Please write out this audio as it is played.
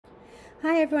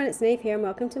Hi everyone, it's Niamh here and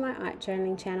welcome to my art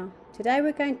journaling channel. Today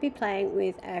we're going to be playing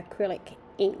with acrylic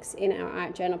inks in our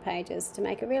art journal pages to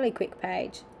make a really quick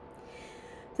page.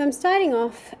 So I'm starting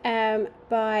off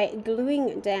by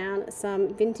gluing down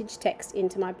some vintage text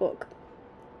into my book,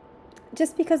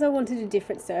 just because I wanted a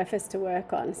different surface to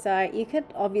work on. So you could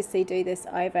obviously do this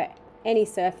over any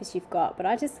surface you've got, but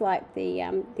I just like the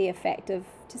effect of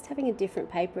just having a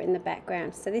different paper in the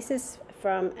background. So this is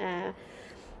from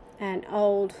an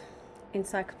old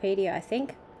encyclopedia, I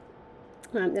think,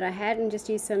 that I had, and just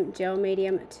use some gel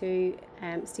medium to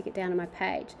stick it down on my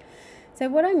page. So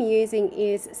what I'm using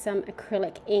is some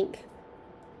acrylic ink.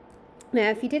 Now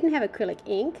if you didn't have acrylic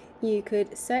ink, you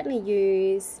could certainly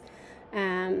use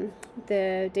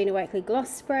the Dina Wakley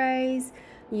gloss sprays.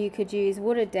 You could use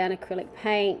watered down acrylic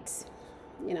paint.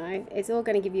 You know, it's all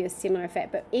going to give you a similar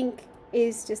effect, but ink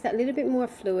is just that little bit more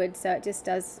fluid, so it just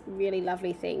does really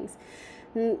lovely things.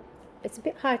 It's a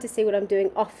bit hard to see what I'm doing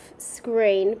off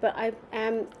screen, but I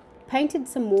painted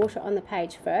some water on the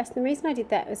page first. The reason I did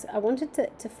that was I wanted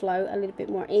it to flow a little bit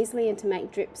more easily and to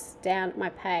make drips down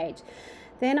my page.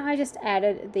 Then I just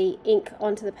added the ink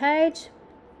onto the page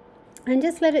and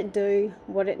just let it do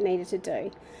what it needed to do.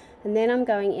 And then I'm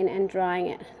going in and drying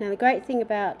it. Now the great thing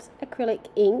about acrylic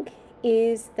ink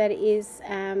is that it is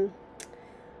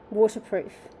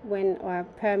waterproof or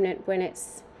permanent when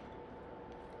it's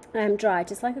dry,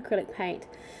 just like acrylic paint.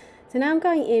 So now I'm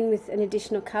going in with an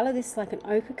additional colour. This is like an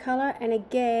ochre colour, and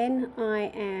again I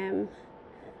am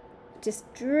just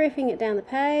dripping it down the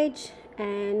page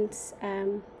and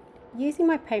using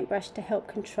my paintbrush to help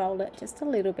control it just a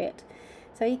little bit.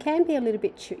 So you can be a little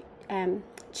bit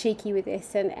cheeky with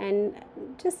this and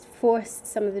just force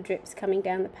some of the drips coming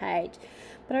down the page.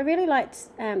 But I really liked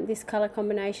this colour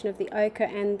combination of the ochre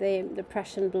and the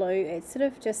Prussian blue. It's sort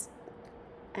of just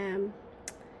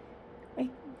it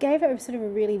gave it sort of a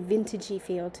really vintagey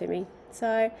feel to me.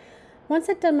 So once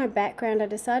I'd done my background, I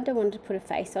decided I wanted to put a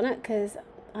face on it because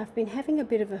I've been having a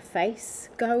bit of a face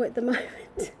go at the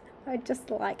moment. I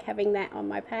just like having that on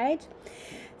my page.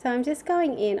 So I'm just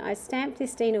going in, I stamped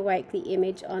this Dina Wakley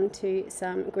image onto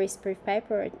some greaseproof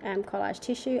paper, collage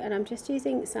tissue, and I'm just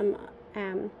using some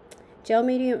gel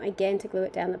medium again to glue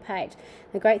it down the page.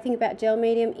 The great thing about gel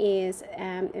medium is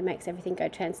it makes everything go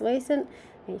translucent,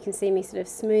 and you can see me sort of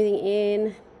smoothing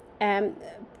in.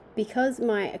 Because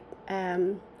my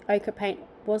ochre ink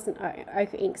wasn't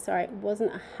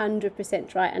 100%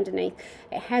 dry underneath,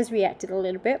 it has reacted a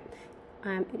little bit.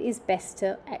 It is best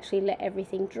to actually let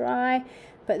everything dry,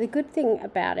 but the good thing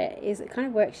about it is it kind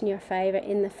of works in your favor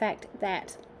in the fact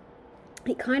that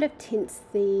it kind of tints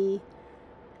the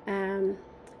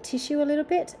tissue a little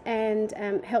bit and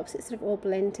helps it sort of all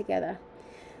blend together.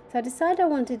 So I decided I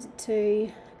wanted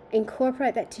to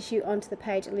incorporate that tissue onto the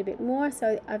page a little bit more,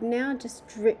 so I've now just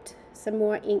dripped some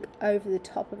more ink over the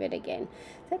top of it again.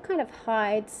 So that kind of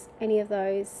hides any of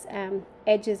those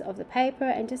edges of the paper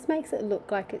and just makes it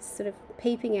look like it's sort of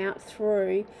peeping out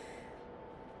through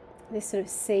this sort of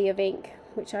sea of ink,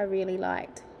 which I really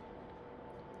liked.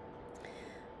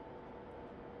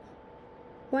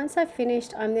 Once I've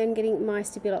finished, I'm then getting my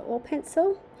Stabilo Oil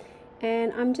pencil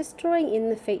and I'm just drawing in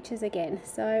the features again.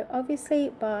 So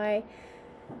obviously by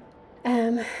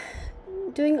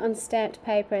doing on stamped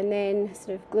paper and then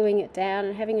sort of gluing it down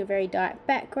and having a very dark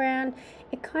background,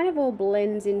 it kind of all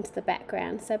blends into the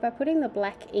background. So by putting the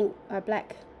black ink or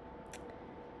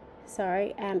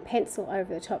pencil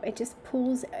over the top, it just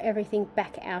pulls everything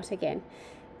back out again.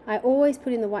 I always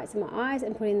put in the whites of my eyes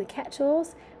and put in the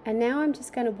catch-alls, and now I'm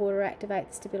just going to water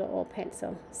activate the Stabilo Oil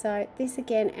pencil. So this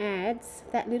again adds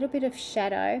that little bit of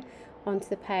shadow onto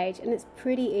the page, and it's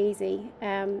pretty easy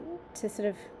to sort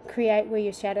of create where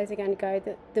your shadows are going to go.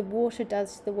 The water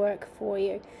does the work for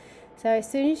you. So as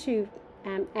soon as you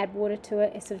add water to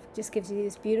it, it sort of just gives you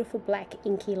this beautiful black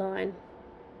inky line.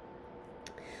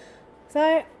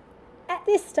 So at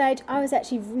this stage I was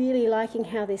actually really liking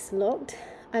how this looked.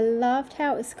 I loved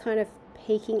how it was kind of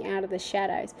peeking out of the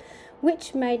shadows,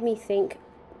 which made me think,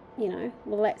 you know,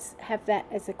 well, let's have that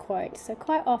as a quote. So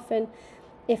quite often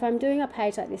if I'm doing a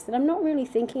page like this that I'm not really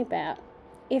thinking about,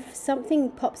 if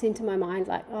something pops into my mind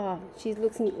like, oh, she's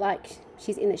looking like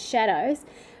she's in the shadows,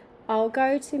 I'll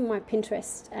go to my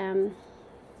Pinterest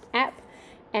app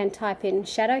and type in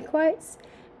shadow quotes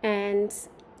and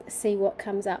see what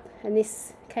comes up. And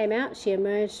this came out, she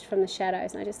emerged from the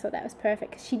shadows, and I just thought that was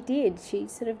perfect because she did. She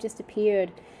sort of just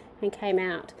appeared and came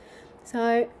out.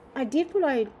 So I did what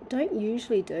I don't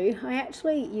usually do. I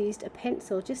actually used a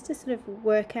pencil just to sort of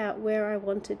work out where I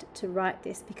wanted to write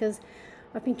this, because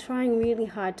I've been trying really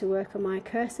hard to work on my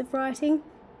cursive writing.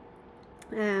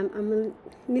 I'm a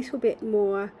little bit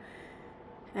more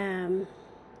not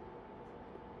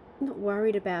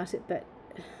worried about it, but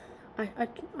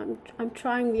I'm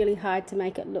trying really hard to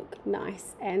make it look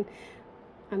nice, and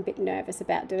I'm a bit nervous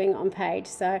about doing it on page,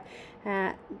 so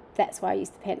that's why I use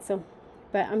the pencil.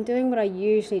 But I'm doing what I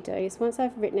usually do, is once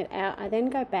I've written it out, I then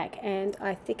go back and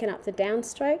I thicken up the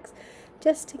downstrokes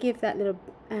just to give that little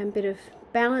bit of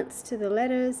balance to the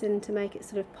letters and to make it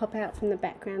sort of pop out from the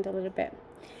background a little bit.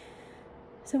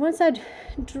 So once I'd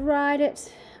dried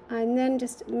it, I'm then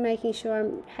just making sure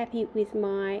I'm happy with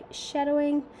my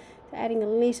shadowing, so adding a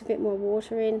little bit more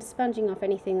water in, sponging off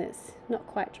anything that's not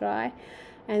quite dry,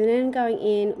 and then going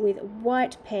in with a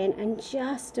white pen and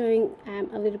just doing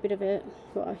a little bit of a,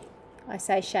 well, I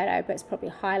say shadow, but it's probably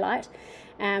a highlight,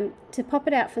 to pop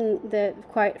it out from the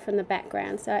quote from the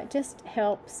background. So it just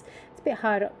helps. It's a bit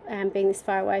hard being this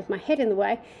far away with my head in the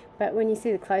way, but when you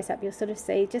see the close-up, you'll sort of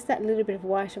see just that little bit of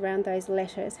white around those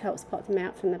letters helps pop them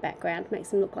out from the background, makes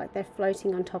them look like they're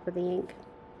floating on top of the ink.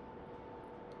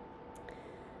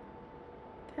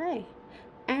 Okay,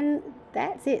 and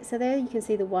that's it. So there you can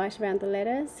see the white around the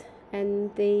letters,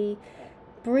 and the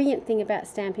brilliant thing about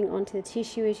stamping onto the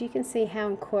tissue is you can see how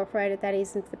incorporated that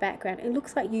is into the background. It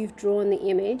looks like you've drawn the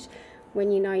image when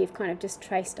you know you've kind of just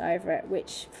traced over it,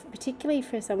 which particularly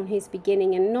for someone who's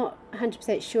beginning and not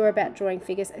 100% sure about drawing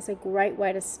figures, is a great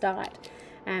way to start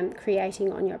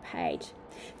creating on your page.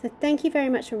 So thank you very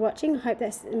much for watching. I hope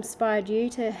that's inspired you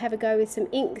to have a go with some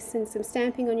inks and some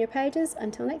stamping on your pages.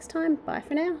 Until next time, bye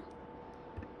for now.